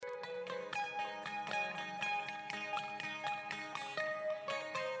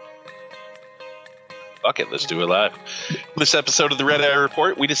Fuck it, let's do it live. This episode of the Red Eye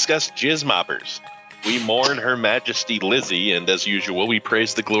Report, we discuss jizz moppers. We mourn Her Majesty Lizzie, and as usual, we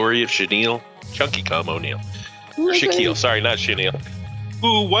praise the glory of Chunky Cum O'Neill. Or Shaquille, sorry, not Chenille,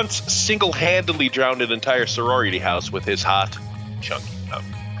 who once single-handedly drowned an entire sorority house with his hot chunky cum.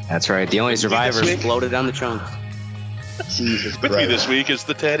 That's right. The only survivors floated on the chunk. Jesus With me this week is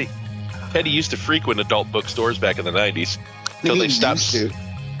the Teddy. Teddy used to frequent adult bookstores back in the 90s until they stopped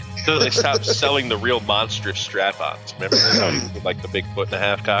selling the real monstrous strap-ons. Remember with like the big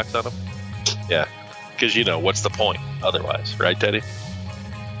 1.5 cocks on them? Yeah. Because, what's the point otherwise, right, Teddy?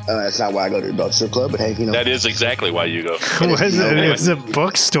 That's not why I go to the adult strip club, but hey, That is exactly why you go. It was a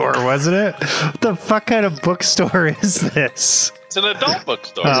bookstore, wasn't it? What the fuck kind of bookstore is this? It's an adult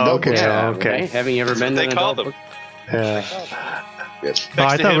bookstore. Oh, okay. Yeah, okay. Right? Haven't you ever been to an adult bookstore? Yeah. Yes. Oh,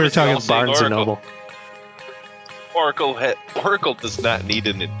 I thought we were talking Barnes and Noble. Oracle does not need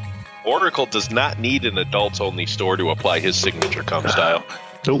an adults-only store to apply his signature cum style.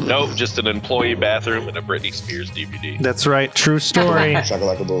 Nope, just an employee bathroom and a Britney Spears DVD. That's right, true story.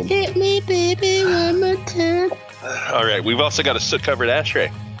 Shakalaka boom. Hit me, baby, one more time. All right, we've also got a soot-covered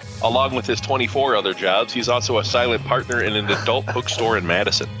ashtray. Along with his 24 other jobs, he's also a silent partner in an adult bookstore in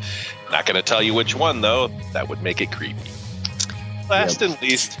Madison. Not going to tell you which one, though. That would make it creepy. Last and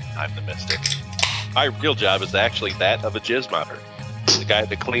least, I'm the mystic. My real job is actually that of a jizz mopper. The guy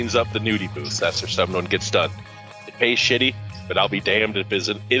that cleans up the nudie booths after someone gets done. It pays shitty, but I'll be damned if it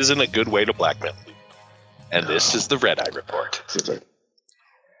isn't a good way to blackmail people. And this is the Red Eye Report.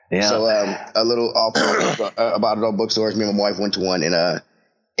 Yeah. So, a little off about adult bookstores. Me and my wife went to one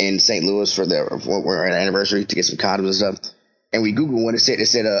in St. Louis for our anniversary to get some condoms and stuff. And we Googled one. It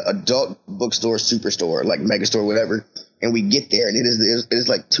said adult bookstore superstore, like mega store, whatever. And we get there, and it is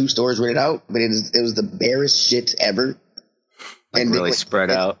like 2 stores rented out, but it was the barest shit ever. Like and really spread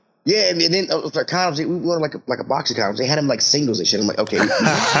out. Yeah, and then for condoms, we wanted like a box of condoms. They had them like singles and shit. I'm like, okay, we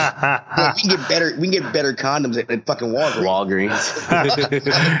can get better condoms at fucking Walgreens.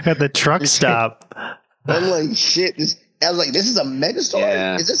 At the truck stop. I'm like, shit. I was like, this is a mega store?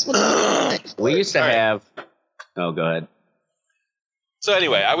 Yeah. Is this what we used to have? Oh, go ahead. So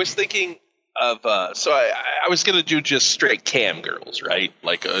anyway, I was thinking of I was gonna do just straight cam girls, right?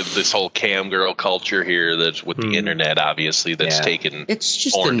 Like this whole cam girl culture here that's with the internet, obviously, that's taken. It's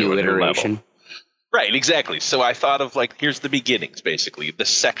just a new iteration, right? Exactly. So I thought of here's the beginnings, basically the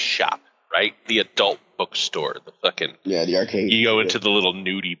sex shop, right? The adult bookstore, the fucking the arcade. You go into the little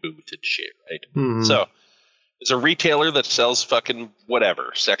nudie booth and shit, right? Mm-hmm. So it's a retailer that sells fucking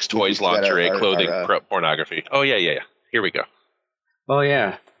whatever, sex toys, lingerie, clothing, pornography. Oh yeah. Here we go. Oh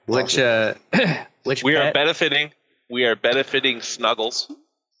yeah. Which we are benefiting Snuggles.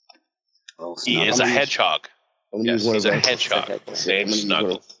 He is a hedgehog. Yes, he's a hedgehog named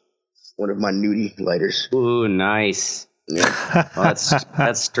Snuggles. One of my nudie lighters. Ooh, nice. Yeah. Well,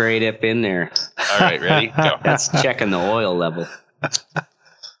 that's straight up in there. All right, ready? Go. That's checking the oil level. I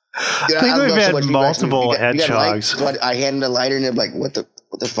think we've had multiple hedgehogs. I handed a lighter and they're like, what the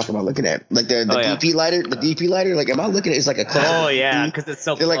fuck am I looking at? Like the DP lighter, like, am I looking at? It's like a close. Oh yeah, because it's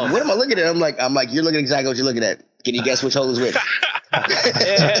so. They're close. Like, what am I looking at? I'm like, you're looking exactly what you're looking at. Can you guess which hole is which?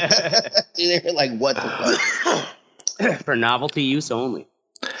 They're like, what the fuck? For novelty use only.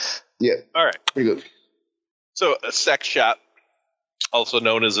 Yeah. All right. Pretty good. So a sex shop, also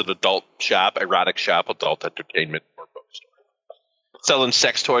known as an adult shop, erotic shop, adult entertainment, or bookstore, selling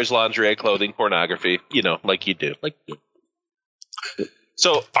sex toys, lingerie, clothing, pornography. Like you do.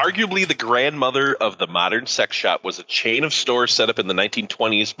 So, arguably the grandmother of the modern sex shop was a chain of stores set up in the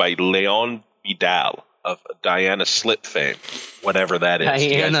 1920s by Leon Vidal of Diana Slip fame, whatever that is. Diana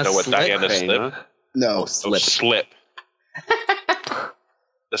you guys know what Slip Diana fame, Slip? Huh? No, Slip.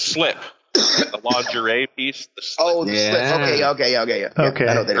 The slip. The lingerie piece. The slip. Oh, the slip. Okay. Okay.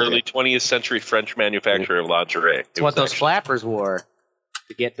 I know that Early 20th century French manufacturer of lingerie. It's what those flappers wore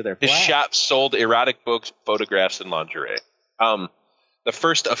to get to their His flap. shop sold erotic books, photographs, and lingerie. The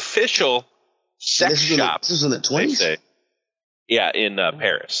first official sex shop. This was in the 20s? Yeah, in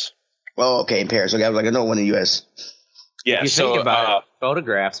Paris. Oh, okay, in Paris. Okay, I was like, I know one in the U.S. Yeah, if you think about it,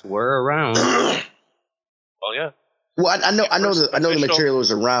 photographs were around. Well, yeah. Well, I know the material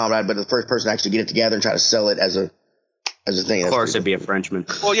was around, right? But the first person to actually get it together and try to sell it as a thing. Of course, it'd be a Frenchman.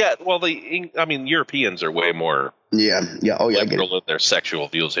 Well, yeah. Well, Europeans are way more liberal in their sexual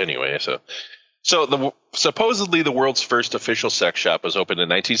views anyway. So supposedly the world's first official sex shop was opened in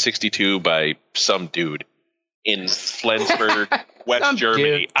 1962 by some dude in Flensburg, West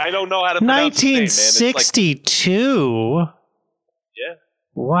Germany. Dude. I don't know how to pronounce his name, man. 1962? Yeah.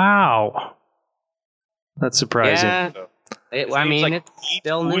 Wow. That's surprising. Yeah. It's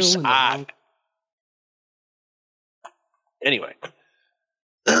still new. Anyway.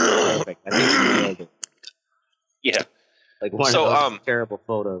 Perfect. I think you nailed it. Yeah. Like one So, of those terrible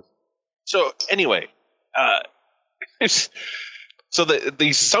photos. So anyway, so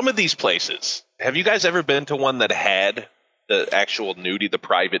some of these places. Have you guys ever been to one that had the actual nudie, the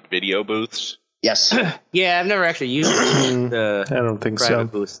private video booths? Yes. Yeah, I've never actually used the I don't think private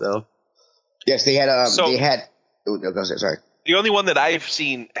so. booths though. Yes, they had. So- They had. Oh, no, go ahead, sorry. The only one that I've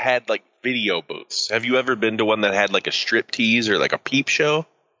seen had like video booths. Have you ever been to one that had like a strip tease or like a peep show?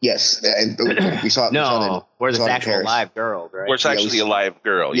 Yes, and we saw it. No, where we there's saw it in actual Paris. live girls, right? Where it's Yeah, actually a live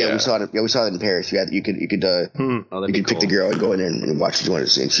girl. Yeah, we saw it. Yeah, we saw it in Paris. You could Oh, that'd you be could pick the cool. girl and go in there and watch what you wanted to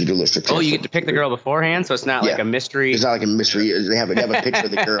see, and she do a little strip. Oh, test. you get to pick the girl beforehand, so it's not like Yeah. a mystery. It's not like a mystery. They have a picture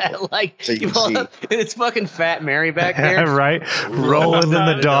of the girl. Like So you you can pull see. up, and it's fucking Fat Mary back there. Right? Rolling in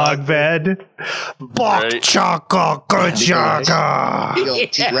the dog bed. Bok Right. chaka chaka. You know,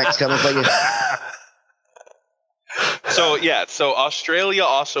 T-Rex coming for you. So Australia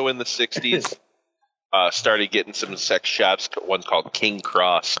also in the 60s started getting some sex shops. One's called King's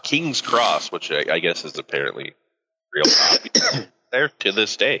Cross, which I guess is apparently real popular there to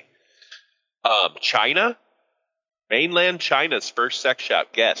this day. China, mainland China's first sex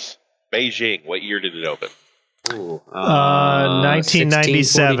shop. Guess Beijing. What year did it open? Ooh,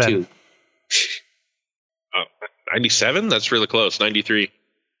 1997. 1642. 97. That's really close. 93.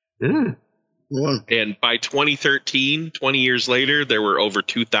 Mm. And by 2013, 20 years later, there were over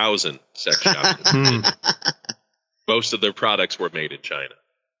 2,000 sex shops. Hmm. Most of their products were made in China.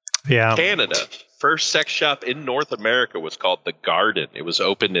 Yeah. Canada, first sex shop in North America was called The Garden. It was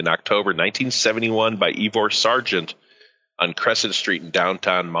opened in October 1971 by Ivor Sargent on Crescent Street in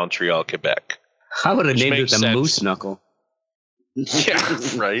downtown Montreal, Quebec. I would have Which named it makes the sense. Moose Knuckle. Yeah,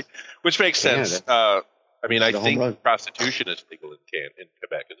 right. Which makes sense. Canada. I mean, I The home think run. prostitution is legal in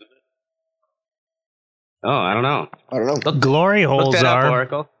Quebec, isn't it? Oh, I don't know. I don't know. Glory Look holes that up, are.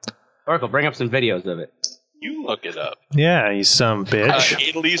 Oracle. Oracle, bring up some videos of it. You look it up. Yeah, you some bitch.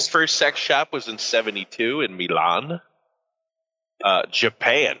 Italy's first sex shop was in 72 in Milan.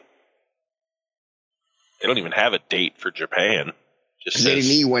 Japan. They don't even have a date for Japan. Just They says,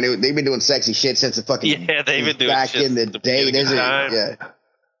 didn't need one. They've been doing sexy shit since the fucking yeah, they've been doing back shit in the since day. beginning of time. Yeah.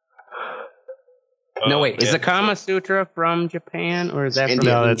 No, Oh, wait. Is yeah. the Kama Sutra from Japan, or is that from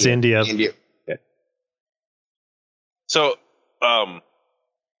India. No, that's India. India. So,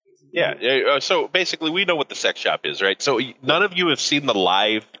 so basically, we know what the sex shop is, right? So, none of you have seen the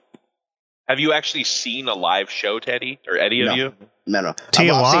live. Have you actually seen a live show, Teddy, or any No. of you? No.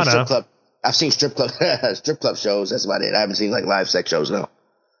 Tijuana. I've seen strip club shows. That's about it. I haven't seen like live sex shows. No.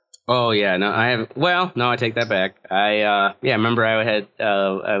 Oh yeah, no, I have. Well, no, I take that back. I remember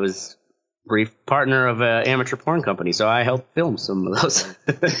I was brief partner of an amateur porn company, so I helped film some of those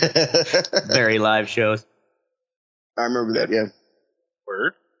very live shows. I remember that. Yeah.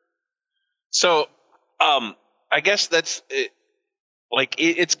 Word. So, I guess that's it,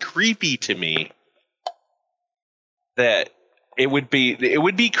 it's creepy to me that it would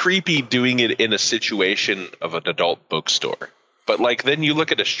be creepy doing it in a situation of an adult bookstore. But then you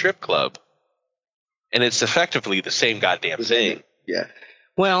look at a strip club, and it's effectively the same goddamn thing. Yeah.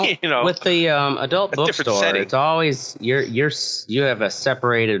 Well, You know, with the adult a different bookstore, setting. it's always you have a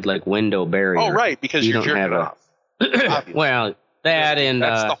separated window barrier. Oh, right, because You you're don't jerking have off. a well, that and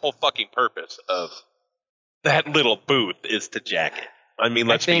That's the whole fucking purpose of that little booth is to jack it. I mean,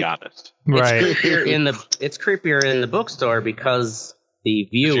 let's be think- honest. Right. it's creepier in the bookstore because the 'Cause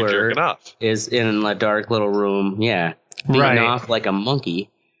you're viewer jerking off. is in a dark little room, beating Right. off like a monkey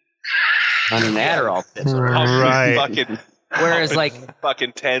on an Adderall pill. Right. Fucking, Whereas,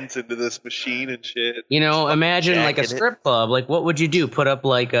 fucking tens into this machine and shit. imagine a jacking it. strip club. What would you do? Put up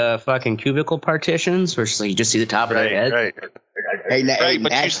fucking cubicle partitions, or you just see the top of their head? Right. Hey, Right,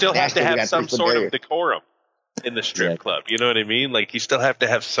 but you still have to we have got some 3 foot sort barrier. of decorum in the strip club. You know what I mean? You still have to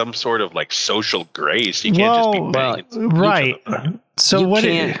have some sort of social grace. You can't just be banging. Right. So You what?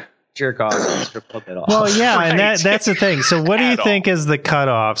 can't jerk off in a strip club at all. Well, yeah, and Right. that's the thing. So what do you At think is the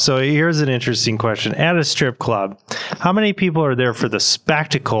cutoff? So here's an interesting question. At a strip club, how many people are there for the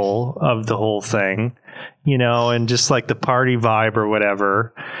spectacle of the whole thing, and just the party vibe or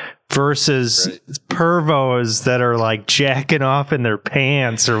whatever, versus pervos that are jacking off in their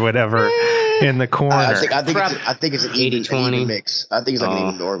pants or whatever in the corner? I think it's an even 80-20. mix. I think it's an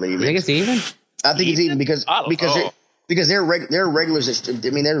even normal You think mix. it's even? I think it's even because I don't know. they're regulars. They're regulars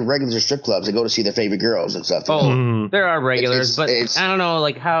at strip clubs that go to see their favorite girls and stuff. Oh, there are regulars, It's- but I don't know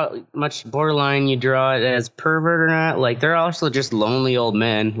how much borderline you draw it as pervert or not. They're also just lonely old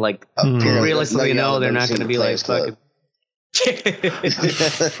men. Realistically, no, they're not going to be fucking.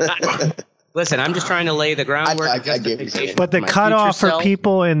 Listen, I'm just trying to lay the groundwork. I of get what you're saying. justification But the for my cutoff future for self.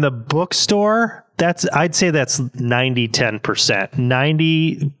 people in the bookstore, I'd say that's 90-10%.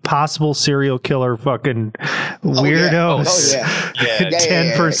 90 possible serial killer fucking weirdos. Oh, yeah.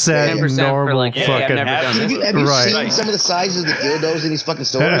 Yeah. 10% 10% for normal like, hey, I've fucking. never done this. Have you Right. seen some of the sizes of the dildos in these fucking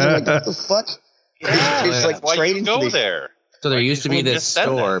stores? I'm like, what the fuck? It's like Why you trading go for these. there? So there used to be Someone this just said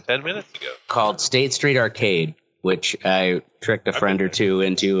that store 10 minutes ago. called State Street Arcade, which I tricked a friend or two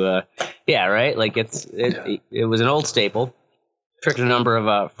into. Yeah, right. Like it was an old staple. Tricked a number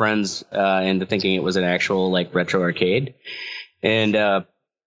of friends into thinking it was an actual like retro arcade. And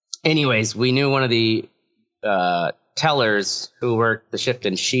anyways, we knew one of the tellers who worked the shift,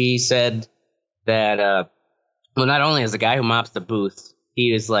 and she said that well, not only is the guy who mops the booth,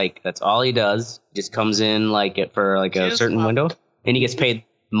 he is like that's all he does. Just comes in like for like a certain window, and he gets paid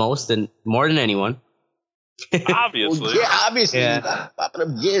more than anyone. Obviously. Well, yeah, obviously. Yeah. He's not popping up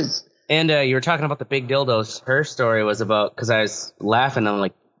jizz. And you were talking about the big dildos. Her story was about, because I was laughing, I'm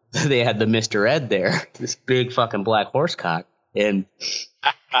like, they had the Mr. Ed there, this big fucking black horse cock. And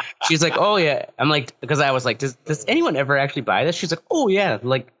she's like, oh, yeah. I'm like, because I was like, does anyone ever actually buy this? She's like, oh, yeah.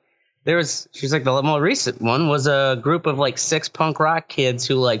 Like, she's like, the more recent one was a group of like 6 punk rock kids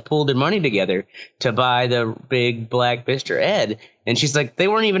who like pooled their money together to buy the big black Mr. Ed. And she's like, they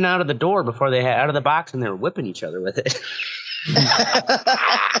weren't even out of the door before they had out of the box, and they were whipping each other with it.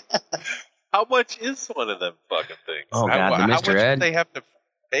 How much is one of them fucking things? Oh, God, the how Mr. much Ed? do they have to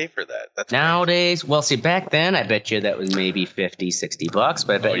pay for that? That's Nowadays, well, see, back then, I bet you that was maybe $50-$60,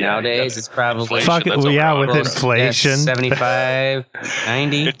 but I bet Oh, yeah, nowadays yeah. it's probably Inflation, Fuck it, that's well, yeah, over with almost. inflation. 75,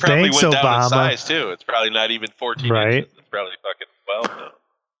 90. It probably Thanks, went down Obama. in size too. It's probably not even 14 Right. inches. It's probably fucking 12 now.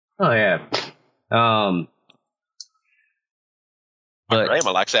 Oh, yeah. But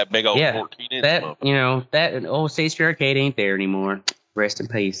Grandma likes that big old yeah, 14 inch. that State Street Arcade ain't there anymore. Rest in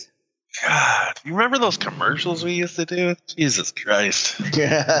peace. God, you remember those commercials we used to do? Jesus Christ.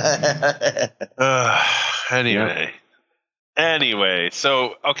 Anyway,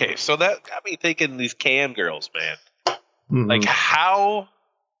 so that got me thinking these cam girls, man. Mhm. Like, how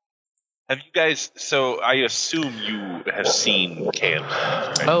have you guys? So I assume you have seen cam.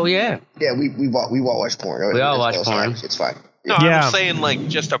 Right? Oh, yeah. Yeah, we all watch porn. We all It's watch porn. It's fine. No, Yeah. I'm saying like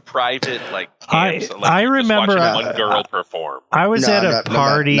just a private like. Cam, so, like, I you're just remember, watching one girl perform. I was No, at a not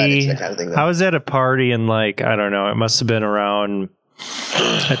party. that kind of thing, though. I was at a party in like, I don't know, it must have been around,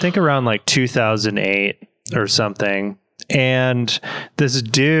 I think around like 2008 or something. And this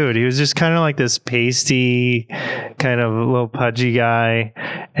dude, he was just kind of like this pasty, kind of little pudgy guy.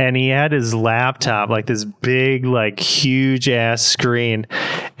 And he had his laptop, like this big, like huge ass screen.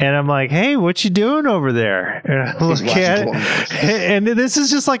 And I'm like, hey, what you doing over there? And I look watching at porn. it, and this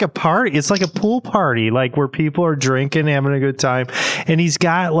is just like a party. It's like a pool party, like where people are drinking, having a good time. And he's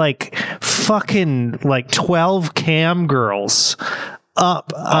got like fucking like 12 cam girls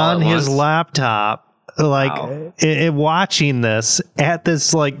up on at his once? laptop, like Wow. watching this at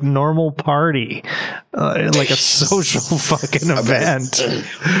this like normal party, like a social fucking event.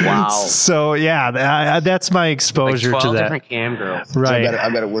 Wow. So yeah, that's my Like exposure 12 to that. different cam girls. So Right.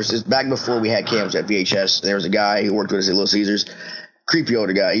 I've got it worse. It's back before we had cams at VHS. There was a guy who worked with us at Little Caesars. Creepy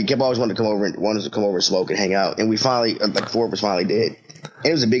older guy. He kept always wanting to come over and smoke and hang out. And we finally, like 4 of us finally did. And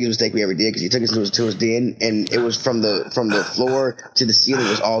it was the biggest mistake we ever did because he took us to his den, and it was from the floor to the ceiling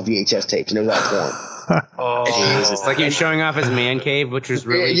was all VHS tapes, and it was all porn. Oh, Jesus. Like he was showing off his man cave, which was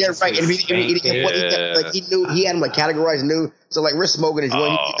really Yeah, just right. And his spank cave. he knew he had him like categorized new. So like we're smoking his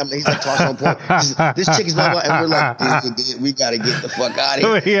joint. He's like tossing on porn. This chick is blah blah, and we're like, dude, we gotta get the fuck out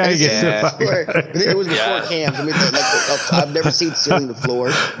of here. We gotta And get the fuck it was before Yeah. cams. I mean, I've never seen ceiling to floor.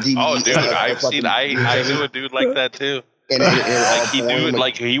 DVD, oh, dude, I've fucking- seen. I knew a dude like that too. And all Like he porn, knew,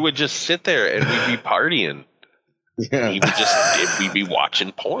 like he would just sit there and we'd be partying. yeah. He would we'd be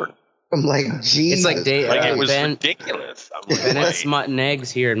watching porn. I'm like, geez. It's like Like it was Ben, ridiculous. I'm like, Bennett's Mutton Eggs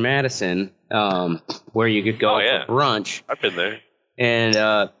here in Madison, where you could go Oh, yeah. for brunch, I've been there.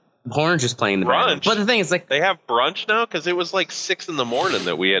 and porn's just playing in the background. Brunch? But the thing is, like, They have brunch now because it was like 6 a.m.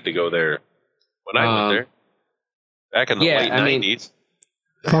 that we had to go there when I went there back in the yeah, late I mean- 90s.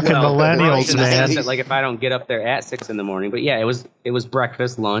 Fucking Well, millennials, in the man. sense that, like, if I don't get up there at 6 a.m, but yeah, it was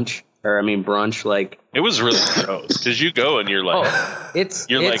breakfast, lunch, or I mean brunch. Like, It was really gross because you go and you're like, it's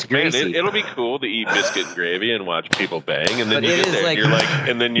you're it's like, man, greasy. it'll be cool to eat biscuit and gravy and watch people bang, and then But you it get is there, like- and you're like,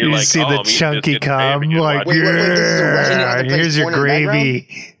 and then you're You like, see oh, the I'm eating chunky biscuit and cum, gravy and like, Wait, this is a restaurant yeah, that plays here's your porn in the background?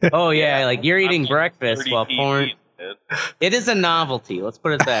 gravy. Oh yeah, like you're eating I'm breakfast 30 while porn. PG, man. It is a novelty. Let's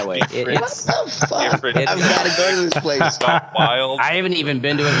put it that way. What It's. the fuck? Different. I've got to go to this place. It's not wild. I haven't even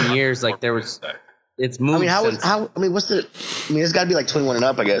been to it in years. Like there was. It's moved. I mean, since, what's the? I mean, it's got to be like 21 and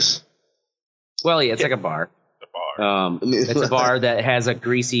up, I guess. Well, yeah, it's like a bar. It's a bar that has a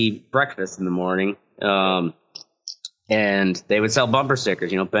greasy breakfast in the morning. And they would sell bumper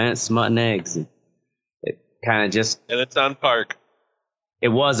stickers, Bennett Smut and Eggs. And it kind of just... And it's on Park. It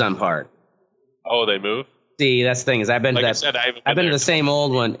was on Park. Oh, they moved? See, that's the thing is I've been to that. I've been to the same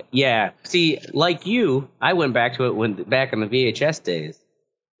old one. Yeah. See, like you, I went back to it back in the VHS days.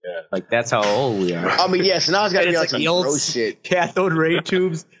 Yeah. Like that's how old we are. I mean, yes. Now it's got to be like the some old gross shit. cathode ray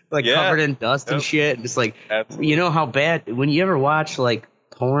tubes, covered in dust and shit. And it's like, Absolutely. you know how bad when you ever watch like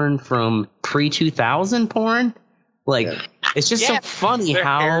porn from pre-2000 porn, it's just so funny Their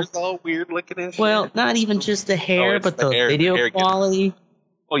how hair's all weird looking and shit. well, not even just the hair, it's but the the hair. video The hair gets- quality.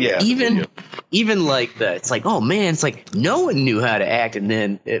 Oh yeah. Even like the, it's like, oh man, it's like no one knew how to act, and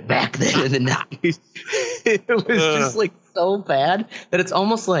then back then in the 90s, it was just like so bad that it's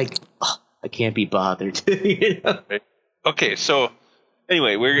almost like I can't be bothered. Okay, so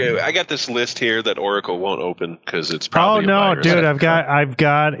anyway, I got this list here that Oracle won't open because it's probably. Oh no, a virus. dude! I've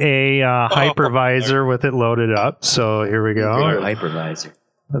got a hypervisor with it loaded up. So here we go. Hypervisor.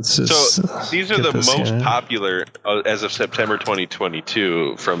 Let's just. So these are get the this most in. popular as of September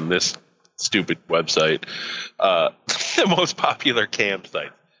 2022 from this stupid website. The most popular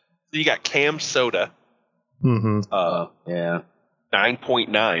campsites. So you got Cam Soda. Mm-hmm. Yeah.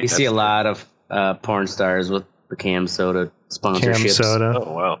 9.9. You see a lot of porn stars with the Cam Soda sponsorships. Cam soda.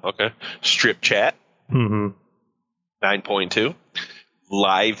 Oh wow. Okay. Strip Chat. Mm-hmm. 9.2.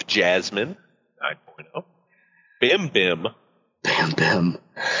 Live Jasmine. 9.0. Bim Bim. Bam bam.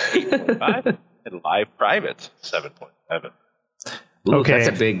 8.5. And Live Privates. 7.7. Ooh,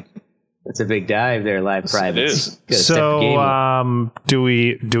 Okay. That's a big dive there, Live Privates. is. Gotta step the game up. Do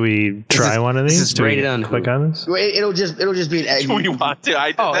we try one of these? this is Do we rated on click who? on this? Well, it'll just be an ad. Do you want to?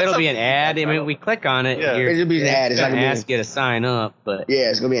 It'll be an ad. I mean, we click on it. Yeah. You're It'll be an ad. It's not gonna gonna be. ask you to sign up, but Yeah,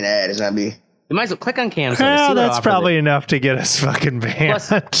 it's gonna be an ad. It's not be. you might as well click on Cam Soda. see Well, what that's offers probably it. enough to get us fucking banned.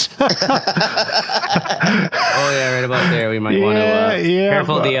 Oh yeah, right about there. We might want to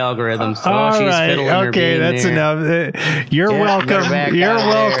careful of the algorithms. All she's right, fiddling her okay, bean that's there. enough. You're Yeah, welcome. get her back You're out of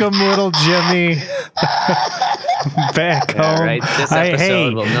welcome, little Jimmy. Back Yeah, home. right. This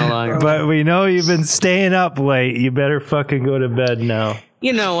episode will no longer. But we know you've been staying up late. You better fucking go to bed now.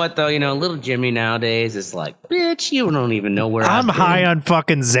 You know what though? Little Jimmy nowadays is like, bitch, you don't even know where I'm I've high been. on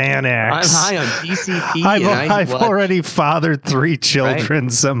fucking Xanax. I'm high on PCP. I've already fathered 3 children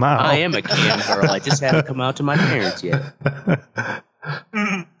somehow. I am a cam girl. I just haven't come out to my parents yet.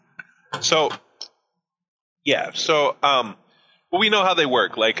 So, yeah. So, well, we know how they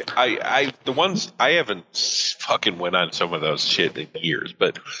work. Like, the ones I haven't fucking went on some of those shit in years,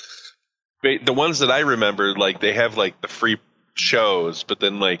 but the ones that I remember, like, they have like the free shows, but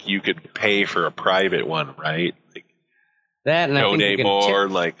then like you could pay for a private one, right? Like, That and I think you donate can more,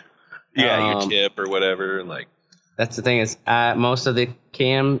 tip. like, you tip or whatever, and like. That's the thing is, most of the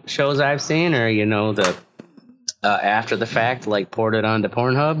cam shows I've seen are, the after the fact, like ported onto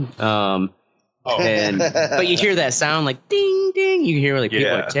Pornhub. But you hear that sound like ding ding. You hear like people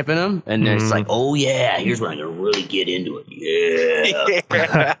Yeah. are tipping them, and it's like, oh yeah, here's where I'm gonna really get into it. Yeah.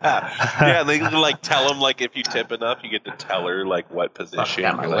 Yeah, they like tell them like if you tip enough, you get to tell her like what position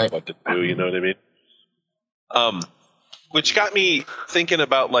got my or like leg. what to do. You know what I mean? Which got me thinking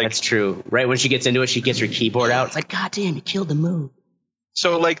about like That's true. Right when she gets into it, she gets her keyboard out. It's like, God damn, you killed the move.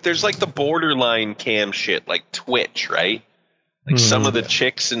 so like there's like the borderline cam shit like Twitch, right? Like some of the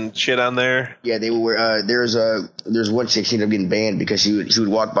chicks and shit on there. Yeah, they were. There's one chick she ended up getting banned because she would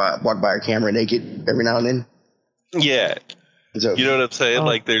walk by her camera naked every now and then. Yeah, So you know what I'm saying?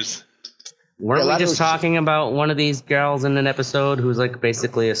 Like there's Weren't Yeah, a lot we of just those- talking about one of these girls in an episode who's like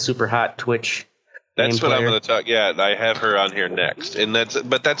basically a super hot Twitch? that's game what I'm player? going to talk. Yeah, I have her on here next, and that's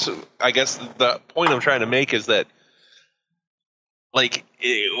I guess the point I'm trying to make is that like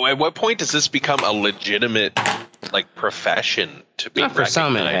at what point does this become a legitimate like profession to be Not for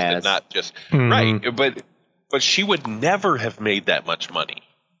some, it recognized has. and not just Mhm. right? But she would never have made that much money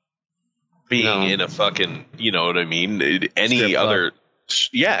being No. in a fucking, you know what I mean? Any Strip club. other,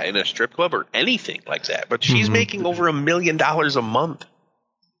 yeah, in a strip club or anything like that. But she's making over $1 million a month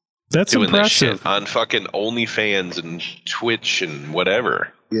That's doing this impressive. shit on fucking OnlyFans and Twitch and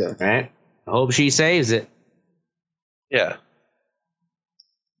whatever. yeah, Right? I hope she saves it. Yeah.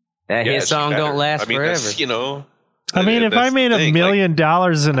 That Yeah, hit she song better. don't last I mean, forever. that's, you know. I mean, if I that's the made $1 thing, million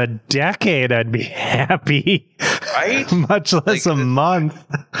in a decade, I'd be happy. Right? Much less Like, a month.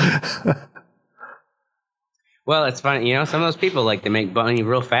 Well, it's funny, some of those people like they make money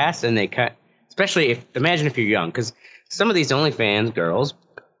real fast and they cut. Especially imagine if you're young, because some of these OnlyFans girls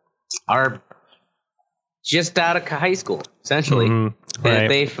are just out of high school, essentially. Mm-hmm. And Right.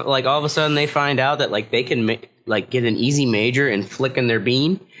 they like all of a sudden they find out that like they can get an easy major and flicking their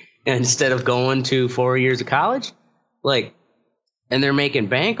bean instead of going to 4 years of college, like, and they're making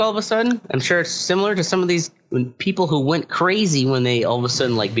bank all of a sudden. I'm sure it's similar to some of these people who went crazy when they all of a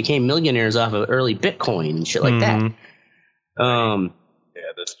sudden like became millionaires off of early Bitcoin and shit like that. Yeah,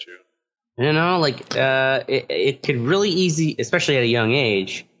 that's true. You know, like it could really easy, especially at a young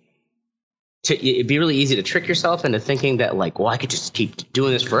age. It'd be really easy to trick yourself into thinking that, like, well, I could just keep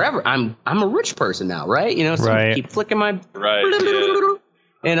doing this forever. I'm a rich person now, right? You know, so Right. I keep flicking my Right.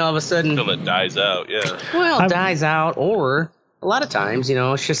 Yeah. and all of a sudden, Until it dies out. Yeah. well, it dies out, or a lot of times, you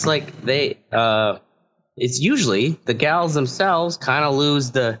know, it's just like it's usually the gals themselves kind of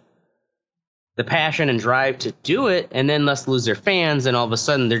lose the passion and drive to do it, and then thus lose their fans, and all of a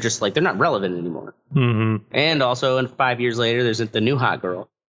sudden they're just like they're not relevant anymore. Mm-hmm. And also, in 5 years later, there's the new hot girl.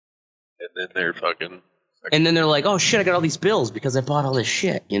 And then they're fucking. And then they're like, "Oh shit, I got all these bills because I bought all this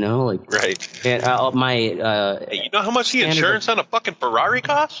shit," you know, like Right. And Hey, you know how much the insurance on a fucking Ferrari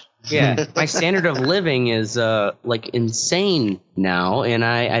costs? yeah, my standard of living is like insane now, and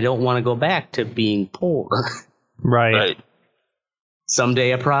I don't want to go back to being poor. Right.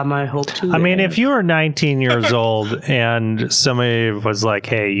 Someday, a problem I hope to. I mean, if you were 19 years old and somebody was like,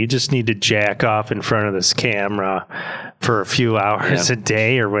 "Hey, you just need to jack off in front of this camera for a few hours a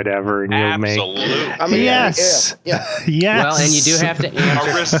day or whatever," and you'll make Absolutely. I mean, yes, yeah. yes. well, and you do have to A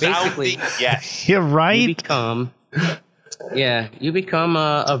answer. resounding Basically, yes. You're you right. become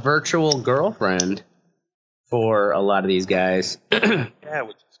a virtual girlfriend for a lot of these guys. Yeah,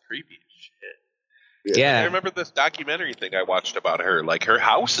 which is creepy as shit. I Yeah, remember this documentary thing I watched about her. Like, her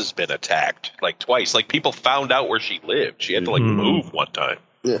house has been attacked, like, twice. Like, people found out where she lived. She had to, like, move one time.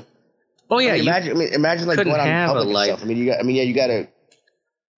 Yeah. oh yeah, you Imagine like couldn't going out in have a public and life. stuff. you gotta.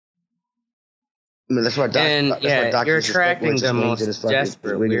 I mean, that's why. And, that's yeah, why doctors you're just attracting wear the just most wings and his fucking-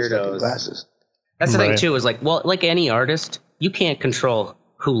 desperate wings and his fucking weirdos. Glasses. That's the thing Right. too. Is like, well, like any artist, you can't control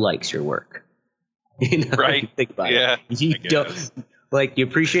who likes your work. You know, Right. think about Yeah, it. You I don't guess. like you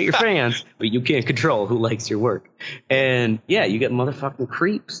appreciate your fans, but you can't control who likes your work. And yeah, you get motherfucking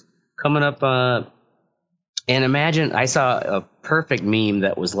creeps coming up. And imagine, I saw a perfect meme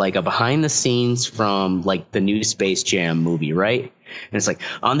that was like a behind the scenes from like the new Space Jam movie, right? And it's like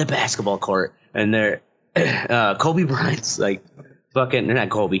on the basketball court, and they're Kobe Bryant's like fucking not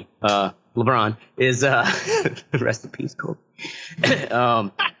Kobe, LeBron is rest in peace, Kobe.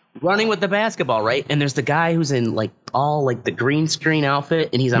 Running with the basketball, right? And there's the guy who's in like all like the green screen outfit,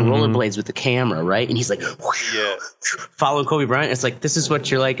 and he's on rollerblades with the camera, right? And he's like Yeah. following Kobe Bryant. It's like, this is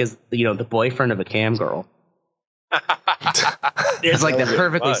what you're like as, you know, the boyfriend of a cam girl. It's like that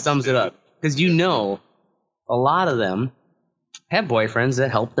perfectly sums it up, because you know a lot of them have boyfriends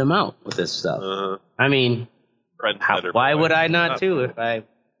that help them out with this stuff. I mean, why would I not too if I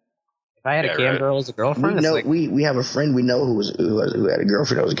had a cam girl as a girlfriend? We It's know like, we have a friend we know who had a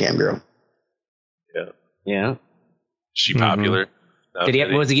girlfriend that was a cam girl. yeah. She popular. No, Did he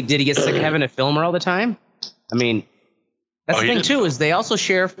kidding. did he get sick of having to film her all the time? I mean, that's Oh, the he thing didn't. too, is they also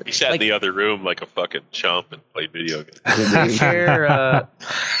share He sat like, in the other room like a fucking chump and played video games. they share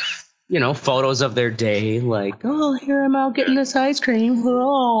you know, photos of their day, like, oh, here I'm out getting this ice cream.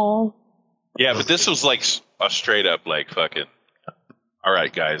 Oh. Yeah, but this was like a straight up like fucking. All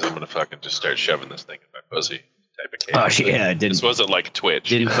right, guys, I'm gonna fucking just start shoving this thing in my pussy type of case. Oh, yeah, it didn't- This wasn't like Twitch.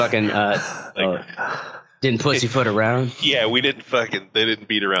 Didn't fucking didn't pussyfoot around. Yeah, we didn't fucking. They didn't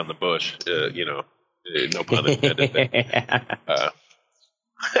beat around the bush. You know, no pun intended. There.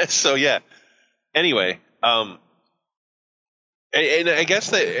 So yeah. Anyway, and I guess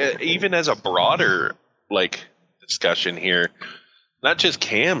that even as a broader like discussion here, not just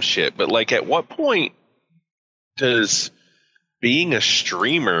cam shit, but like at what point does being a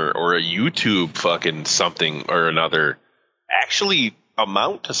streamer or a YouTube fucking something or another actually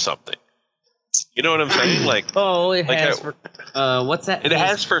amount to something? You know what I'm saying? Like, Oh, it Like has how- for what's that? it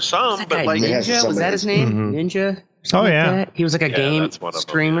has for some, that but guy like, It has for Ninja? some Was that his name? Ninja? Oh, Something yeah. that? He was like a Yeah, game that's one of them,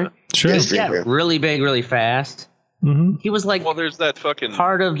 streamer. yeah. Sure. Yeah. Really big, really fast. Mm-hmm. He was like well, there's that fucking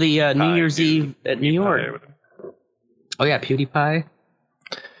part of the New Year's dude. Eve at New York. Oh yeah, PewDiePie.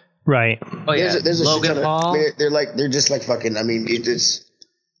 Right. Oh yeah, There's a shit Logan ton of- Paul. they're just like fucking. I mean, it's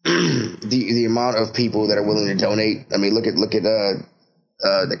the amount of people that are willing to donate. I mean, look at the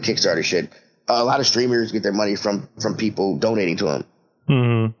Kickstarter shit. A lot of streamers get their money from people donating to them.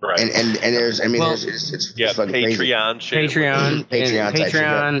 Mm-hmm. Right. And there's Well, it's yeah, fucking crazy. Patreon shit. Patreon, Patreon and type shit,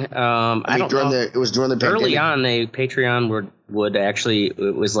 Patreon. I don't during know. it was during the Early pandemic. on, Patreon would actually,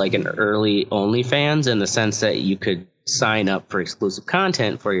 it was like an early OnlyFans in the sense that you could sign up for exclusive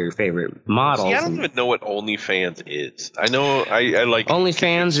content for your favorite models. See, I don't even know what OnlyFans is. I know I like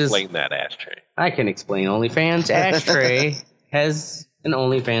OnlyFans is. Explain that, Ashtray. I can explain OnlyFans. Ashtray has an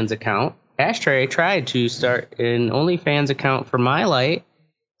OnlyFans account. Ashtray tried to start an OnlyFans account for My Light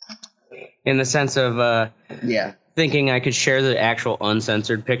in the sense of thinking I could share the actual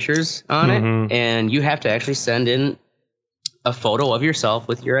uncensored pictures on it, and you have to actually send in a photo of yourself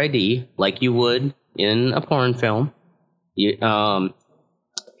with your ID like you would in a porn film. Went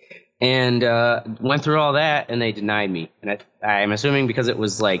through all that, and they denied me. And I'm assuming because it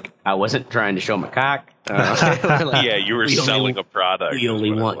was like I wasn't trying to show my cock. Like, yeah, you were selling a product. We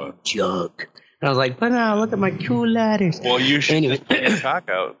only want your jug. And I was like, but no, look at my cool lighters. Well, you should just put your cock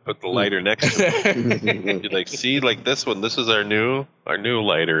out, put the lighter next to it. You're like, see, like this one. This is our new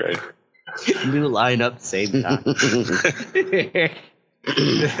lighter. New lineup, same time.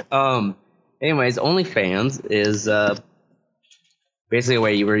 Anyways, OnlyFans is basically a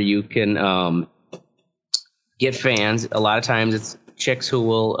way where you can get fans. A lot of times it's chicks who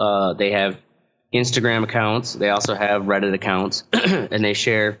will they have Instagram accounts. They also have Reddit accounts, and they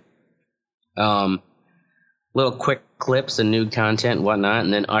share little quick clips and nude content and whatnot,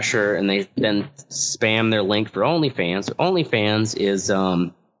 and then usher, and they then spam their link for OnlyFans. OnlyFans is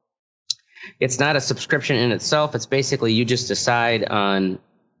it's not a subscription in itself. It's basically you just decide on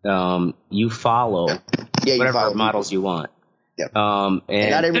you follow whatever models you want. Yep. And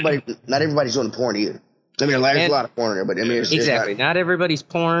not everybody's doing porn either. I mean, there's a lot of porn there, but I mean, it's not everybody's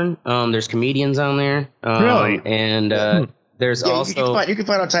porn. There's comedians on there. Really? And there's also you can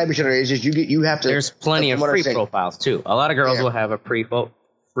find out type of shit. It's just you have to. There's plenty of free profiles too. A lot of girls will have a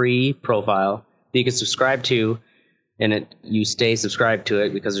free profile that you can subscribe to, and you stay subscribed to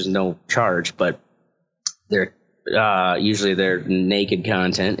it because there's no charge. But they're usually their naked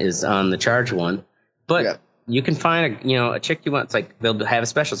content is on the charge one. But you can find a chick you want. It's like they'll have a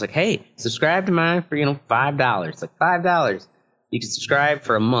special. It's like, hey, subscribe to mine for $5. It's like $5. You can subscribe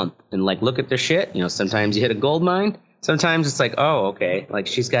for a month and like look at their shit. Sometimes you hit a gold mine. Sometimes it's like, oh, okay, like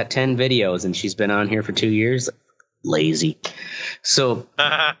she's got 10 videos and she's been on here for 2 years. Lazy. So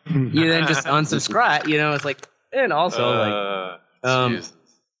you then just unsubscribe. It's like, and also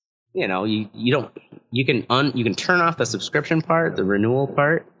you can turn off the subscription part, the renewal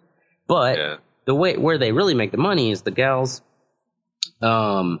part, but the way where they really make the money is the gals.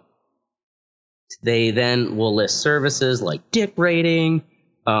 They then will list services like dick rating.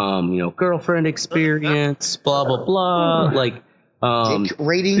 Girlfriend experience, blah blah blah. Like dick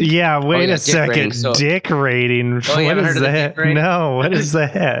rating. Yeah, wait a second. Dick rating. What is that? No, what is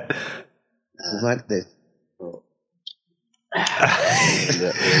that? What the?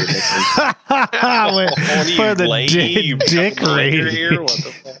 For the dick rating. Here? What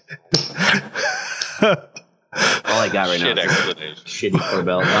the fuck? All I got right now is shitty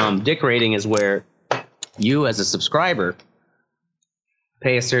Corbell. Dick rating is where you, as a subscriber,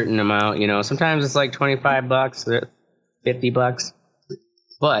 pay a certain amount. Sometimes it's like $25, $50,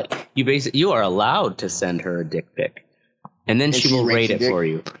 but you are allowed to send her a dick pic, and then she will rate it for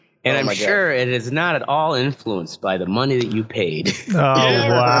you. And I'm sure it is not at all influenced by the money that you paid. Oh,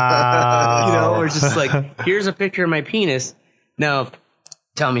 wow. Or just like, here's a picture of my penis. Now,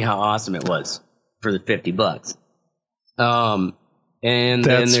 tell me how awesome it was for the $50. And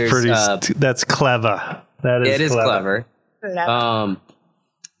that's then there's that's clever. It is clever.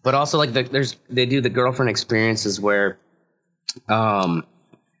 But also, like, they do the girlfriend experiences where,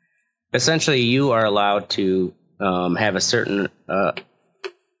 essentially, you are allowed to have a certain amount.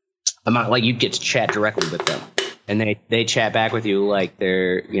 Like, you get to chat directly with them, and they chat back with you like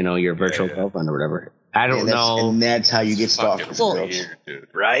they're your virtual girlfriend or whatever. I don't know. And that's how you get stalked. Dude,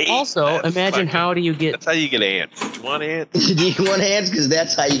 right? Also, imagine how do you get? That's how you get ants. Do you want ants? Do you want ants? Because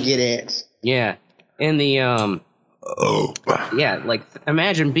that's how you get ants. Yeah, and the like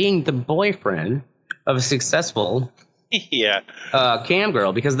imagine being the boyfriend of a successful cam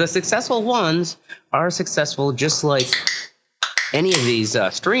girl, because the successful ones are successful just like any of these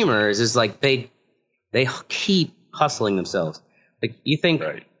streamers. Is like they keep hustling themselves. Like, you think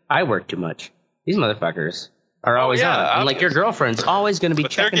I work too much? These motherfuckers are always on. And like, your girlfriend's always going to be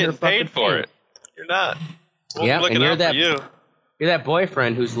checking her fucking paid for it. You're not. Yeah, and you're that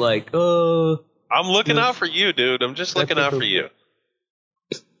boyfriend who's like, I'm looking out for you, dude. I'm just looking out for you.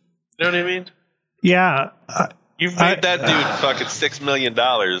 You know what I mean? Yeah. You've made that dude fucking $6 million,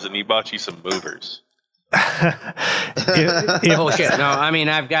 and he bought you some movers. Oh shit! No, I mean,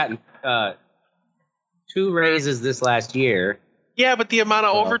 I've gotten 2 raises this last year. Yeah, but the amount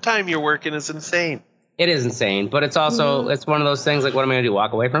of overtime you're working is insane. It is insane, but it's also it's one of those things. Like, what am I going to do?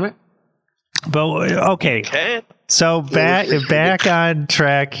 Walk away from it? But okay. So back on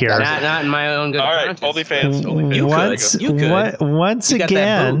track here. Not in my own good All right, conscience. OnlyFans. You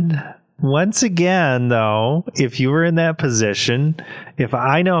could. Once again, though, if you were in that position, if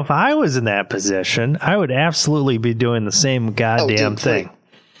I was in that position, I would absolutely be doing the same goddamn thing.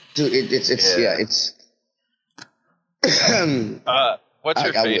 Dude, it's. What's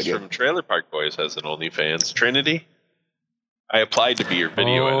her face from Trailer Park Boys has an OnlyFans? Trinity? I applied to be your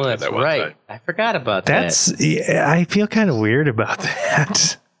video editor that's that one right. time. I forgot about that. I feel kind of weird about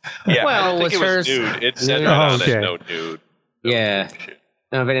that. Yeah, Well, I don't think it was hers- nude. It said nude. right on Okay. it, no nude. Yeah.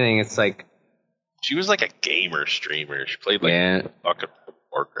 No, if anything, it's like, She was like a gamer streamer. She played like yeah. fucking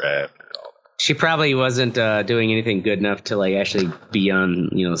Warcraft and all that. She probably wasn't doing anything good enough to like actually be on,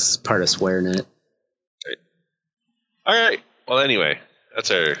 part of SwearNet. All right. Well, anyway,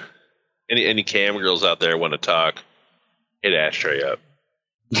 that's our. Any cam girls out there want to talk? Hit Ashtray up.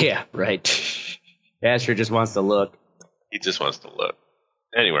 Yeah, right. Asher just wants to look. He just wants to look.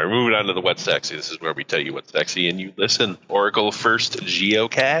 Anyway, we're moving on to the What's Sexy. This is where we tell you what's sexy and you listen. Oracle first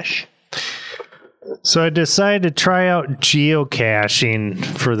geocache. So I decided to try out geocaching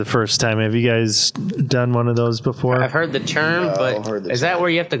for the first time. Have you guys done one of those before? I've heard the term, is that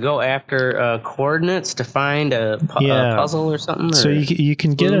where you have to go after coordinates to find a puzzle or something? So or? you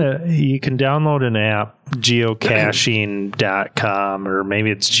can download an app, geocaching.com, or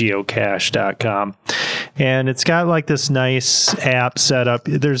maybe it's geocache.com. And it's got like this nice app set up.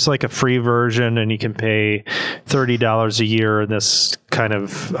 There's like a free version and you can pay $30 a year, and this kind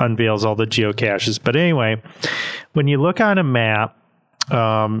of unveils all the geocaches. But anyway, when you look on a map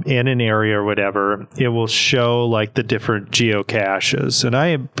in an area or whatever, it will show like the different geocaches. And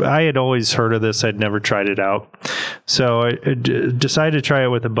I had always heard of this. I'd never tried it out. So I decided to try it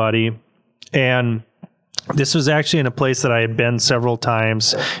with a buddy. And this was actually in a place that I had been several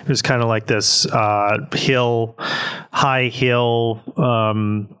times. It was kind of like this high hill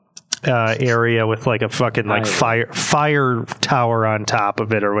area with like a fucking like fire tower on top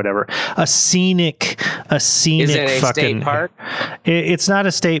of it or whatever. A scenic Is it a fucking state park? It's not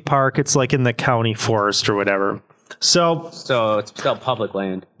a state park. It's like in the county forest or whatever. So it's still public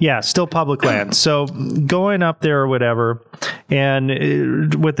land. Yeah, still public land. So going up there or whatever,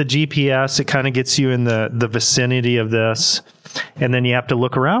 and with the GPS, it kind of gets you in the vicinity of this, and then you have to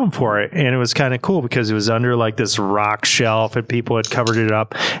look around for it. And it was kind of cool because it was under like this rock shelf, and people had covered it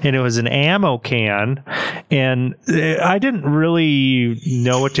up, and it was an ammo can. And I didn't really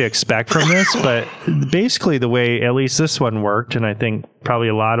know what to expect from this, but basically the way at least this one worked, and I think probably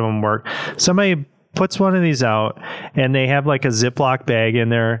a lot of them work, somebody puts one of these out, and they have like a Ziploc bag in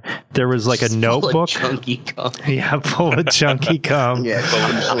there. There was like a notebook. Full of chunky cum. Yeah, full of chunky cum. Yeah,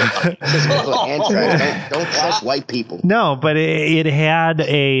 don't trust white people. No, but it had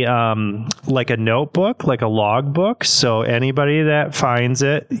a like a notebook, like a logbook. So anybody that finds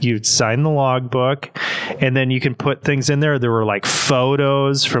it, you'd sign the logbook, and then you can put things in there. There were like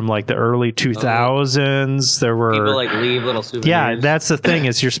photos from like the early 2000s. There were people like leave little souvenirs. Yeah, that's the thing,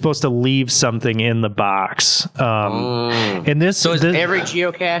 is you're supposed to leave something in the box. And this, so is every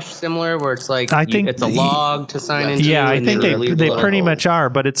geocache similar, where it's like I think it's a log to sign into? Yeah, I think they pretty much are,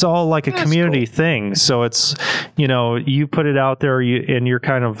 but it's all like a community cool. thing. So it's, you put it out there, and you're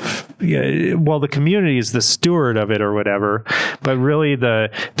kind of, the community is the steward of it or whatever. But really,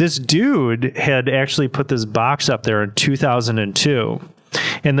 this dude had actually put this box up there in 2002.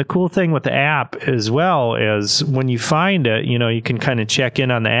 And the cool thing with the app as well is when you find it, you can kind of check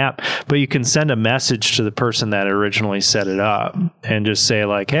in on the app, but you can send a message to the person that originally set it up and just say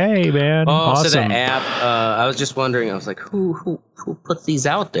like, "Hey, man, awesome." So the app. I was just wondering. I was like, who puts these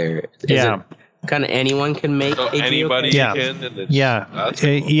out there? Is it kind of anyone can make a anybody geocache? can. And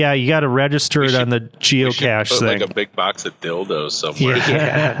Yeah, you got to register it on the geocache put thing. like a big box of dildos somewhere.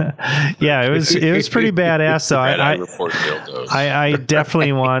 Yeah, it was pretty badass. So I report dildos. I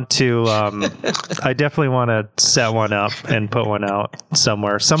definitely want to set one up and put one out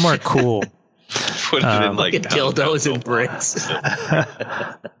somewhere cool. Put it in like dildos and bricks.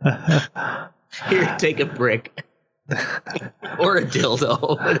 Here, take a brick. Or a dildo,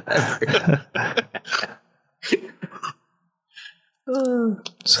 whatever.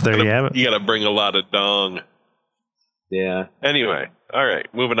 So there you have it. You got to bring a lot of dong. Yeah. Anyway, all right,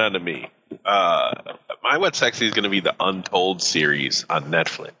 moving on to me. My What's Sexy is going to be the Untold series on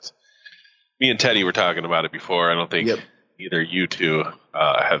Netflix. Me and Teddy were talking about it before. I don't think either you two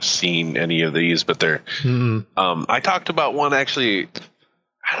have seen any of these, but they're. I talked about one actually.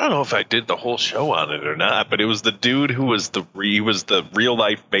 I don't know if I did the whole show on it or not, but it was the dude who was the real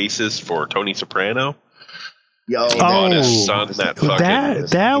life basis for Tony Soprano. Yo, He bought his son that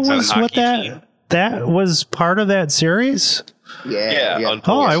That was part of that series? Yeah.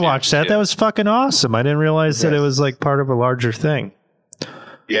 Oh, I watched that. That was fucking awesome. I didn't realize that it was like part of a larger thing.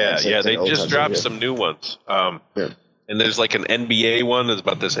 Yeah, they just dropped some new ones. And there's like an NBA one that's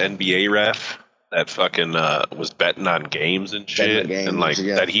about this NBA ref that fucking was betting on games and shit, and like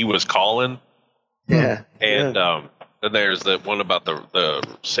that he was calling. Yeah. And then there's the one about the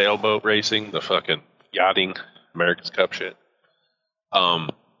sailboat racing, the fucking yachting America's Cup shit.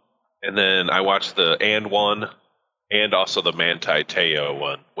 And then I watched the And One, and also the Manti Te'o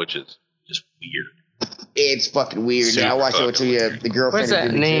one, which is just weird. It's fucking weird. I watched it to you. The girlfriend. What's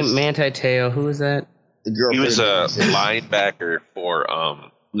that name? Manti Te'o. Who is that? The girlfriend. He was a linebacker for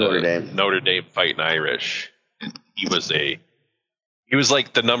Notre Dame. Notre Dame Fighting Irish. He was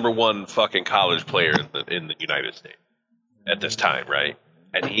like the number one fucking college player in the United States at this time, right?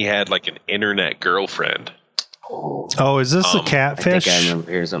 And he had like an internet girlfriend. Oh, is this a catfish? I think I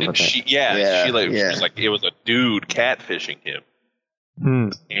remember hearing something about that. She was like, it was a dude catfishing him.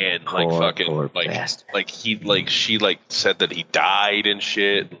 And she said that he died and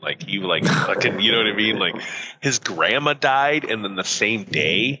shit. Like he like fucking, you know what I mean? Like his grandma died, and then the same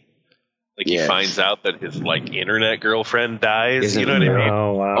day, like he finds out that his like internet girlfriend dies. You know what I mean?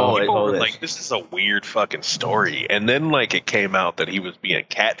 Oh wow! People were like, this is a weird fucking story. And then like it came out that he was being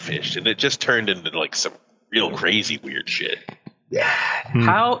catfished, and it just turned into like some real crazy weird shit. Yeah.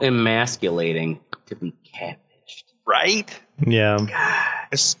 How emasculating to be catfished. Right? Yeah.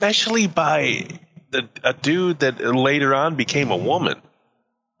 Especially by a dude that later on became a woman.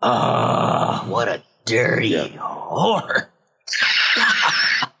 Oh, what a dirty whore.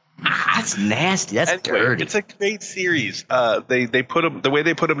 That's nasty. That's dirty. It's a great series. They put them the way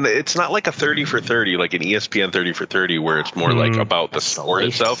they put them. It's not like a 30 for 30, like an ESPN 30 for 30, where it's more like about the sport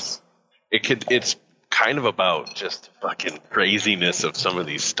itself. It's kind of about just fucking craziness of some of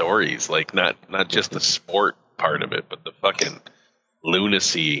these stories, like not just the sport part of it, but the fucking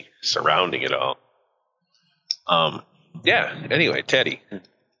lunacy surrounding it all. Anyway, Teddy,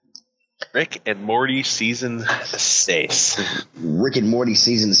 Rick and Morty season 6. Rick and Morty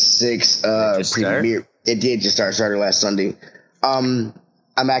season 6 premiere. It did just started last Sunday. I'm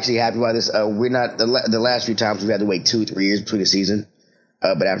actually happy about this. We're not the last few times we've had to wait 2-3 years between the season.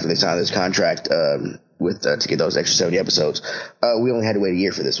 But after they signed this contract to get those extra 70 episodes, we only had to wait a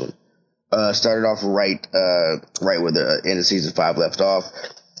year for this one. Started off right where the end of season 5 left off,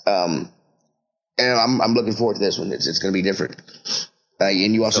 and I'm looking forward to this one. It's going to be different,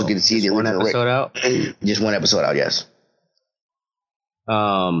 and you also get to see the original one episode out. Just one episode out, yes.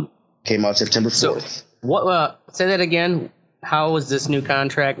 Came out September 4th. So what? Say that again. How was this new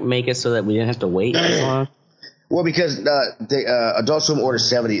contract make it so that we didn't have to wait as long? Well, because Adult Swim ordered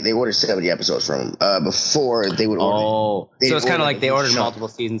 70. They ordered 70 episodes from them. Before they would order. Oh, so it's kind of like they ordered multiple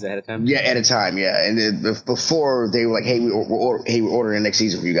seasons ahead of time. Yeah, at a time. Yeah, and then before they were like, "Hey, we're ordering the next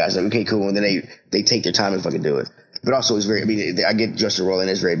season for you guys." Like, okay, cool. And then they take their time and fucking do it. But also, it's very. I mean, I get Justin Roiland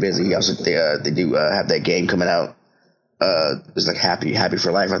is very busy. He also they do have that game coming out. It's like Happy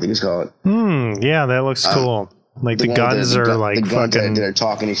for Life, I think it's called. Yeah, that looks cool. Like the guns are like the guns fucking. They're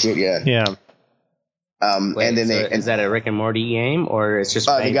talking and shit. Yeah. Yeah. Wait, and then is that a Rick and Morty game, or it's just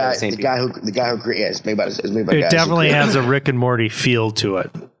the guy who created it's made by it definitely has a Rick and Morty feel to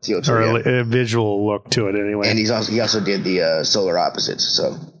it, or a visual look to it anyway. And he also did the Solar Opposites.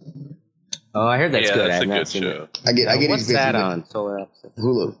 So I heard that's good. That's I a good seen show. I get what's that on Solar Opposites?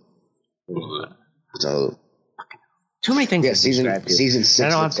 Hulu. It's on Hulu. Too many things. Yeah, season 6. I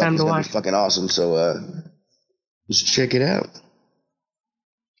don't have time to watch. Fucking awesome. So just check it out.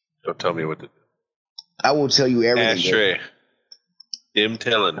 Don't tell me what to do. I will tell you everything. Ashtray. Tim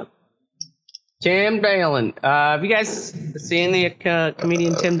Dillon. Tim Dillon. Have you guys seen the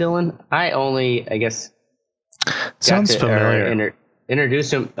comedian Tim Dillon? I guess. Sounds familiar.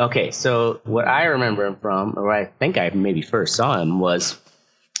 Introduced him. Okay, so what I remember him from, or I think I maybe first saw him, was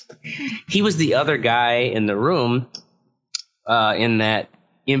he was the other guy in the room in that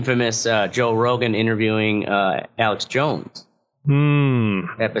infamous Joe Rogan interviewing Alex Jones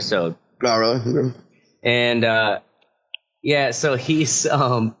episode. Oh, really? And so he's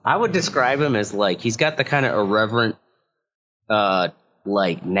I would describe him as like he's got the kind of irreverent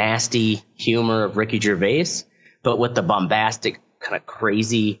like nasty humor of Ricky Gervais, but with the bombastic kind of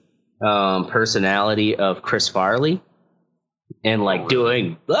crazy personality of Chris Farley, and like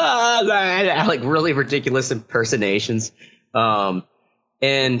doing like really ridiculous impersonations.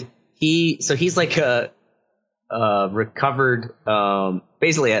 And he's like a recovered,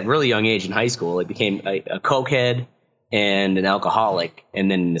 basically at a really young age in high school, he became a cokehead and an alcoholic,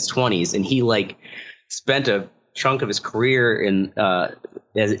 and then in his 20s, and he like spent a chunk of his career in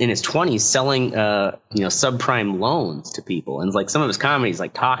his 20s selling subprime loans to people, and like some of his comedies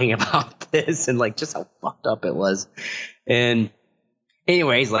like talking about this and like just how fucked up it was. And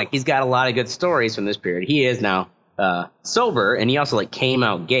anyways, like he's got a lot of good stories from this period. He is now sober, and he also like came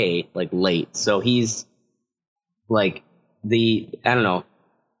out gay like late, so he's like I don't know,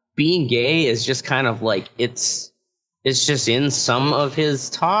 being gay is just kind of like it's just in some of his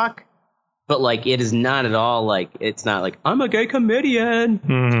talk. But, like, it is not at all, like, it's not like, I'm a gay comedian,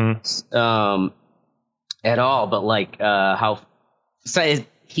 at all. But, like,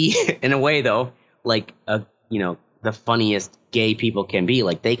 he, in a way, though, like, the funniest gay people can be,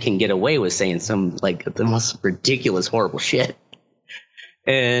 like, they can get away with saying some, like, the most ridiculous, horrible shit.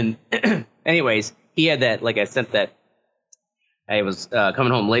 And, anyways, he had that, like, I was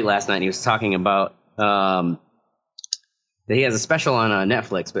coming home late last night, and he was talking about, he has a special on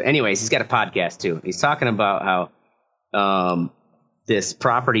Netflix, but anyways, he's got a podcast too. He's talking about how this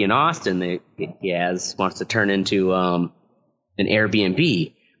property in Austin that he has wants to turn into an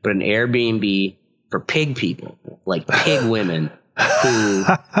Airbnb, but an Airbnb for pig people, like pig women who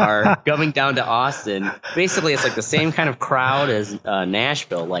are coming down to Austin. Basically, it's like the same kind of crowd as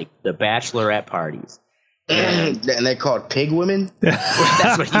Nashville, like the bachelorette parties. And they're called pig women?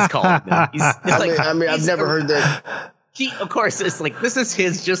 That's what he's calling them. I've never heard that. Of course, it's like, this is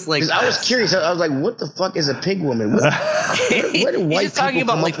his just like... I was curious. I was like, what the fuck is a pig woman? Where do white He's talking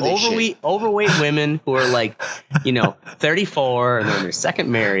people about like overweight women who are like, 34 and they're in their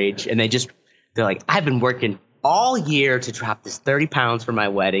second marriage, and they're like, I've been working all year to drop this 30 pounds for my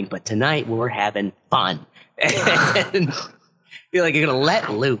wedding, but tonight we're having fun. And you're like, you're going to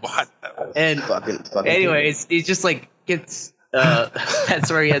let loose. And fucking anyways, he's just like, gets... that's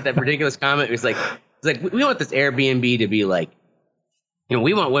where he had that ridiculous comment. It was like, we want this Airbnb to be like,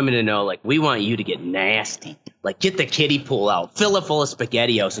 we want women to know, like, we want you to get nasty. Like, get the kiddie pool out, fill it full of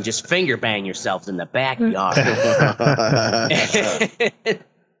SpaghettiOs, and just finger bang yourselves in the backyard.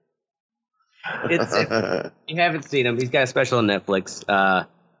 You haven't seen him. He's got a special on Netflix.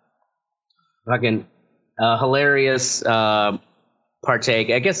 Fucking hilarious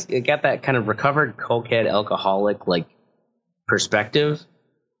partake. I guess it got that kind of recovered cokehead alcoholic, like, perspective.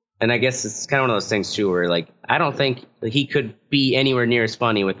 And I guess it's kind of one of those things, too, where, like, I don't think he could be anywhere near as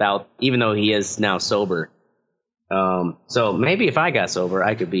funny even though he is now sober. So maybe if I got sober,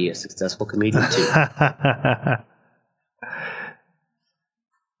 I could be a successful comedian, too.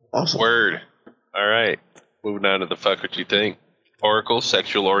 Awesome. Word. All right. Moving on to the fuck what you think. Oracle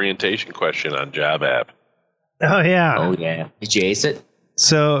sexual orientation question on Job App. Oh, yeah. Oh, yeah. Did you ace it?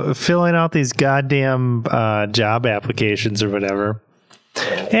 So filling out these goddamn job applications or whatever.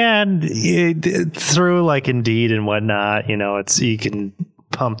 And through like Indeed and whatnot, you can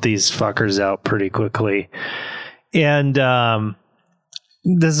pump these fuckers out pretty quickly. And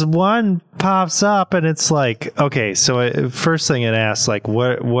this one pops up and it's like, okay, so first thing it asks, like,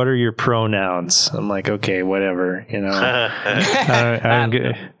 what are your pronouns? I'm like, okay, whatever, I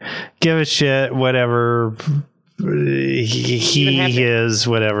don't give a shit, whatever. He is,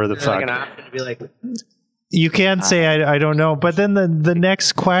 whatever the fuck. Like an option to be like, you can say I don't know, but then the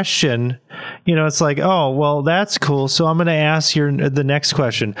next question, it's like, oh well, that's cool. So I'm going to ask the next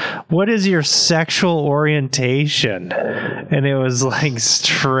question. What is your sexual orientation? And it was like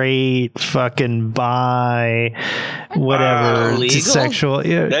straight, fucking bi, whatever. Illegal? Sexual.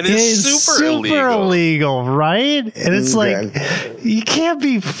 That is super illegal, right? And it's like, you can't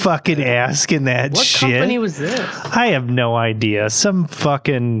be fucking asking that what shit. What company was this? I have no idea. Some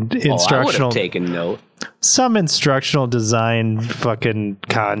fucking instructional. I would have taken note. Some instructional design fucking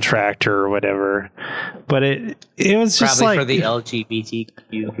contractor or whatever, but it was just probably like for the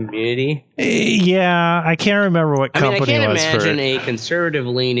LGBTQ community. Yeah, I can't remember what company it was. I can't imagine a conservative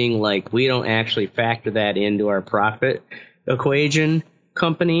leaning, like, we don't actually factor that into our profit equation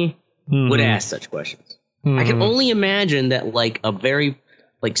company would ask such questions. I can only imagine that, like, a very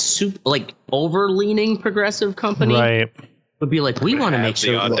over leaning progressive company, right, would be like, we want to make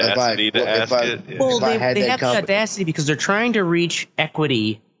sure. They have the audacity because they're trying to reach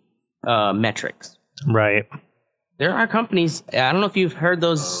equity metrics. Right. There are companies. I don't know if you've heard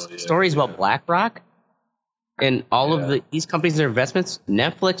those stories about BlackRock and all of these companies, their investments,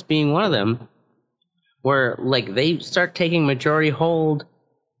 Netflix being one of them, where like they start taking majority hold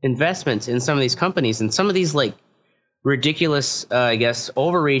investments in some of these companies, and some of these like ridiculous, I guess,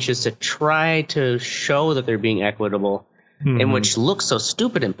 overreaches to try to show that they're being equitable. And which looks so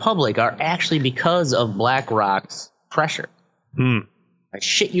stupid in public are actually because of BlackRock's pressure. I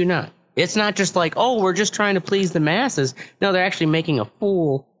shit you not. It's not just like, oh, we're just trying to please the masses. No, they're actually making a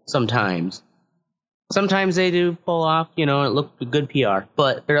fool sometimes sometimes they do pull off, it looked good PR,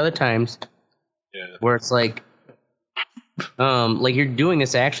 but there are other times where it's like you're doing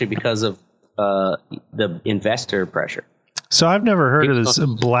this actually because of the investor pressure. So I've never heard of this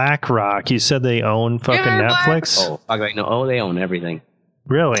BlackRock. You said they own fucking Netflix? Oh, no, they own everything.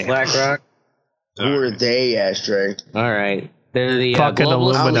 Really? BlackRock. Who are they, Ashtray? All right. They're the fucking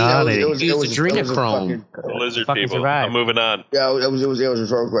Illuminati. It was adrenochrome. Lizard fucking people. survive. I'm moving on. Yeah, it was a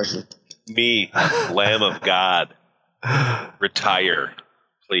rhetorical question. Me, Lamb of God. Retire,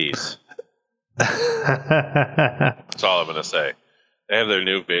 please. That's all I'm going to say. They have their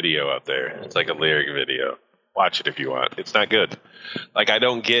new video up there. It's like a lyric video. Watch it if you want. It's not good. Like, I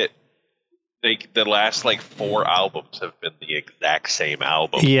don't get... the last, 4 albums have been the exact same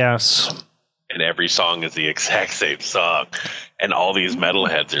album. Yes. And every song is the exact same song. And all these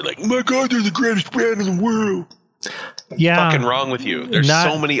metalheads are like, oh my God, they're the greatest band in the world. Yeah. What's fucking wrong with you? There's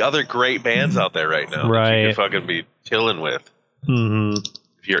so many other great bands out there right now that you can fucking be chilling with. Mm-hmm.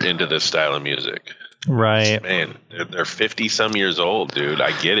 If you're into this style of music. Right. Man, they're 50-some years old, dude.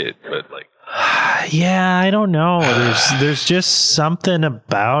 I get it, but yeah, I don't know. There's just something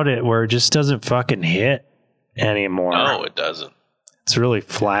about it where it just doesn't fucking hit anymore. No, it doesn't. It's really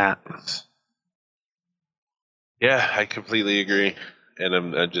flat. Yeah, I completely agree. And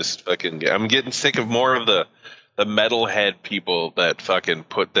I'm just fucking... I'm getting sick of more of the metalhead people that fucking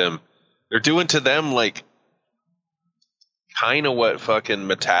put them... They're doing to them, kind of what fucking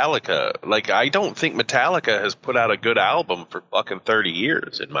Metallica... I don't think Metallica has put out a good album for fucking 30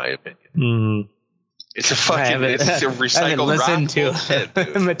 years, in my opinion. Mm. It's a fucking... It's a recycled rock bullshit,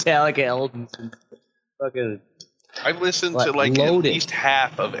 dude. Metallica albums. Fucking... I listened to, at least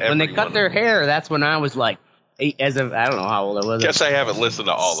half of every When they cut their hair, that's when I was like... I don't know how old I was. Guess I haven't listened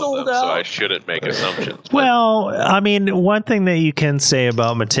to all of them, so I shouldn't make assumptions. Well, I mean, one thing that you can say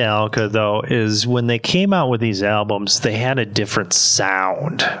about Metallica, though, is when they came out with these albums, they had a different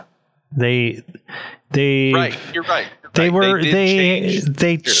sound. They right. You're right.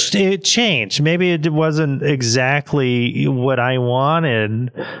 It changed. Maybe it wasn't exactly what I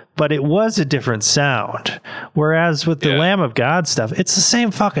wanted, but it was a different sound. Whereas with the Lamb of God stuff, it's the same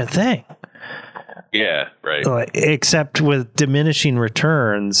fucking thing. Yeah, right. Except with diminishing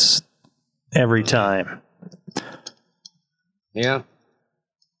returns every time. Yeah.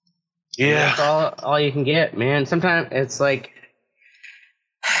 Yeah. That's all you can get, man. Sometimes it's like,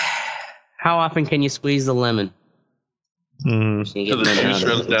 how often can you squeeze the lemon? So the juice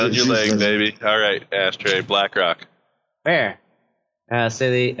runs down your leg, baby. All right, Ashtray, BlackRock. Fair.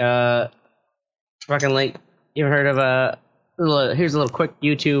 Say the fucking you ever heard of here's a little quick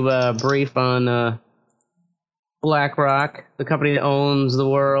YouTube brief on BlackRock, the company that owns the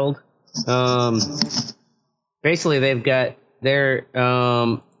world. Basically, they've got they're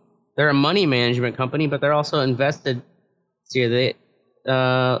a money management company, but they're also invested. See,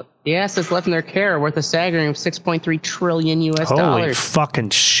 the assets left in their care are worth a staggering of $6.3 trillion US Holy dollars.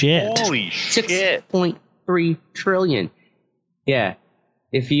 fucking shit! Holy shit! 6.3 trillion. Yeah,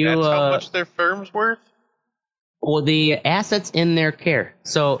 if you that's how much their firm's worth. Well, the assets in their care.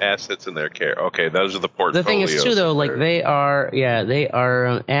 So assets in their care. Okay, those are the portfolios. The thing is too, though, they are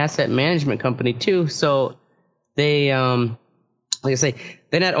an asset management company too. So they, like I say,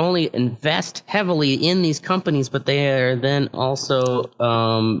 they not only invest heavily in these companies, but they are then also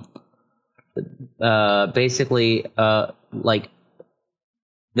basically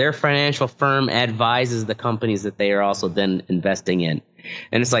their financial firm advises the companies that they are also then investing in,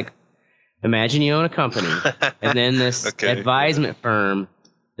 and it's like. Imagine you own a company, and then this advisement firm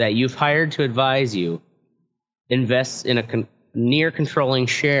that you've hired to advise you invests in a near controlling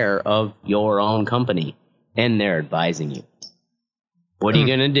share of your own company, and they're advising you. What are you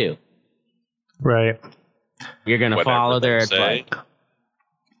going to do? Right. You're going to follow their advice.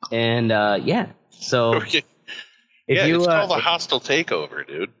 And, so... If it's called a hostile takeover,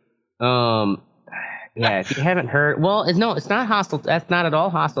 dude. Yeah, if you haven't heard, it's not hostile. That's not at all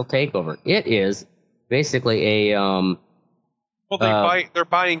hostile takeover. It is basically a they're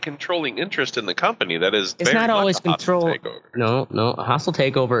buying controlling interest in the company. That is, it's not always control. No, a hostile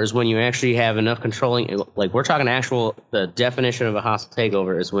takeover is when you actually have enough controlling. Like we're talking the definition of a hostile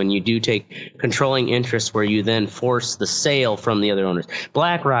takeover is when you do take controlling interest, where you then force the sale from the other owners.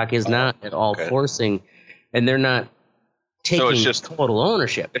 BlackRock is not at all forcing, and they're not taking total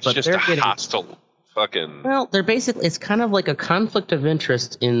ownership. It's just a hostile. Well, they're basically, it's kind of like a conflict of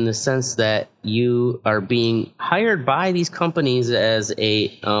interest in the sense that you are being hired by these companies as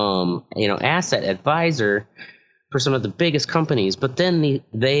a asset advisor for some of the biggest companies, but then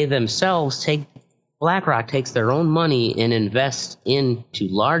they themselves take BlackRock takes their own money and invests into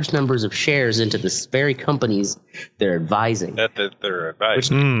large numbers of shares into the very companies they're advising. That they're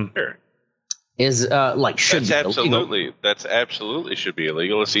advising. Sure. Is like should That's be illegal. absolutely that's absolutely should be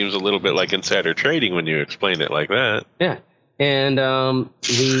illegal. It seems a little bit like insider trading when you explain it like that. Yeah, and I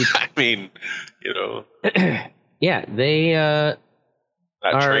mean, you know, yeah, they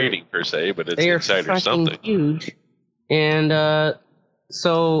not trading per se, but it's they are insider fucking something. huge, and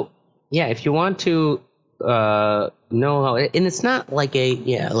so yeah, if you want to know how, and it's not like the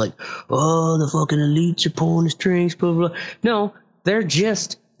fucking elites are pulling the strings, blah blah. No, they're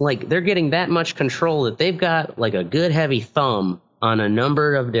just like they're getting that much control that they've got like a good heavy thumb on a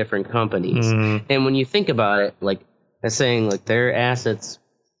number of different companies. And when you think about it, like that's saying like their assets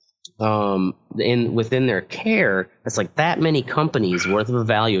within their care, that's like that many companies worth of a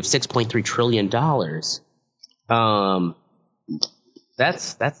value of $6.3 trillion.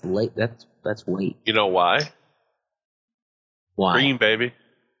 That's weight. You know why? Why? Green, baby.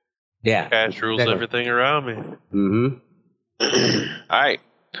 Yeah. Cash rules Exactly. everything around me. Mm-hmm. All right.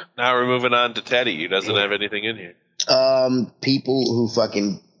 Now we're moving on to Teddy. He doesn't have anything in here. People who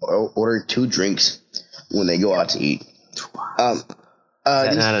fucking order 2 drinks when they go out to eat. Is that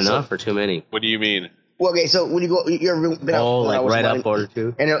not enough or too many? What do you mean? Well, okay, so when you go, you ever been out? Oh, when I like was right running, up order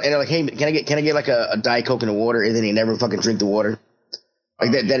 2? And they're like, hey, can I get like a Diet Coke and a water? And then they never fucking drink the water.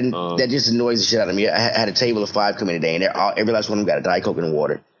 Like that just annoys the shit out of me. I had a table of 5 come in today, and every last one of them got a Diet Coke and a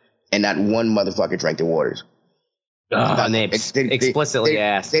water, and not one motherfucker drank the waters. And they explicitly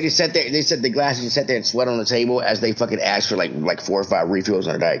asked. They just sat there. They said the glasses just sat there and sweat on the table as they fucking asked for like 4 or 5 refills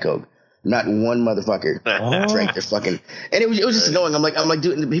on a Diet Coke. Not one motherfucker drank their fucking. And it was just annoying. I'm like,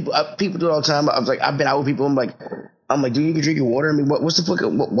 dude, people do it all the time. I was like, I've been out with people. I'm like, dude, you can drink your water. I mean, what's the fuck?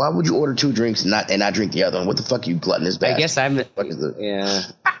 Why would you order 2 drinks and not drink the other one? What the fuck, you gluttonous bastard? I guess yeah.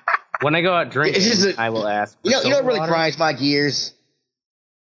 When I go out drinking, I will ask. You know what really water? grinds my gears?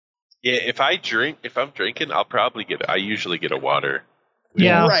 Yeah, if I'm drinking, I usually get a water.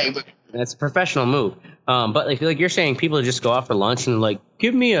 Yeah. Right. But That's a professional move. But like you're saying, people just go out for lunch and like,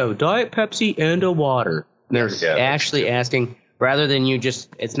 give me a Diet Pepsi and a water. And they're actually asking, rather than you just,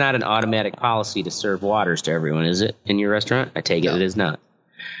 it's not an automatic policy to serve waters to everyone, is it, in your restaurant? I take it it is not.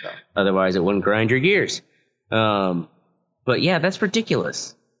 No. Otherwise, it wouldn't grind your gears. But yeah, that's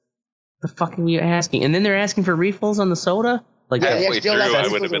ridiculous. The fuck are you asking? And then they're asking for refills on the soda? Like Halfway still through, like- I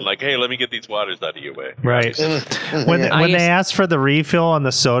would have been like, hey, let me get these waters out of your way. Right. When they ask for the refill on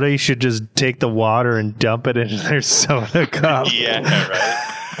the soda, you should just take the water and dump it into their soda cup. Yeah,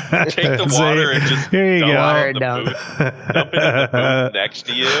 right. Take the water and just here you dump go. it in the booth. Dump it in the booth next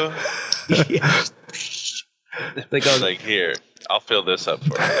to you. Like, here, I'll fill this up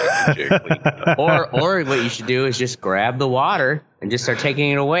for you. or what you should do is just grab the water and just start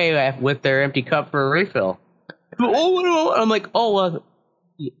taking it away with their empty cup for a refill. I'm like, I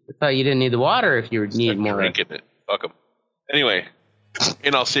thought you didn't need the water if you need more. Drinking it. Fuck them. Anyway,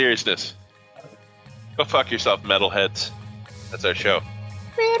 in all seriousness, go fuck yourself, metalheads. That's our show.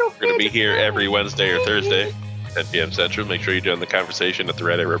 We're going to be here every Wednesday or Thursday, 10 p.m. Central. Make sure you join the conversation at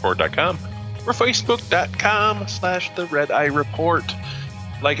theredeyereport.com or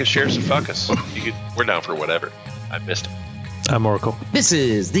facebook.com/theredeyereport. Like us, share us, and fuck us. We're down for whatever. I missed it. I'm Oracle. This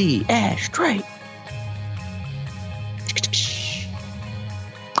is the ashtray.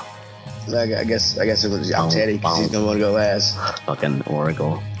 I guess it was Teddy because he's gonna want to go last. Fucking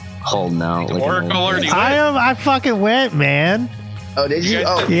Oracle. Holding out. Like Oracle already went. I fucking went, man. Oh, did you? guys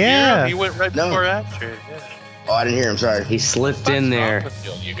Oh, didn't yeah. hear him? He went right No. before after. Yeah. oh, I didn't hear him. Sorry. He slipped in there. What's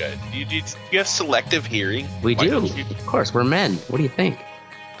wrong with you guys? Do you have selective hearing? We Why do. don't you- Of course, we're men. What do you think?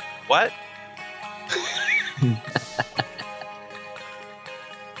 What?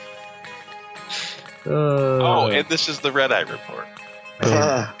 Oh, and this is the Red Eye Report.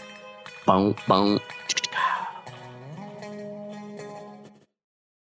 Boom, boom.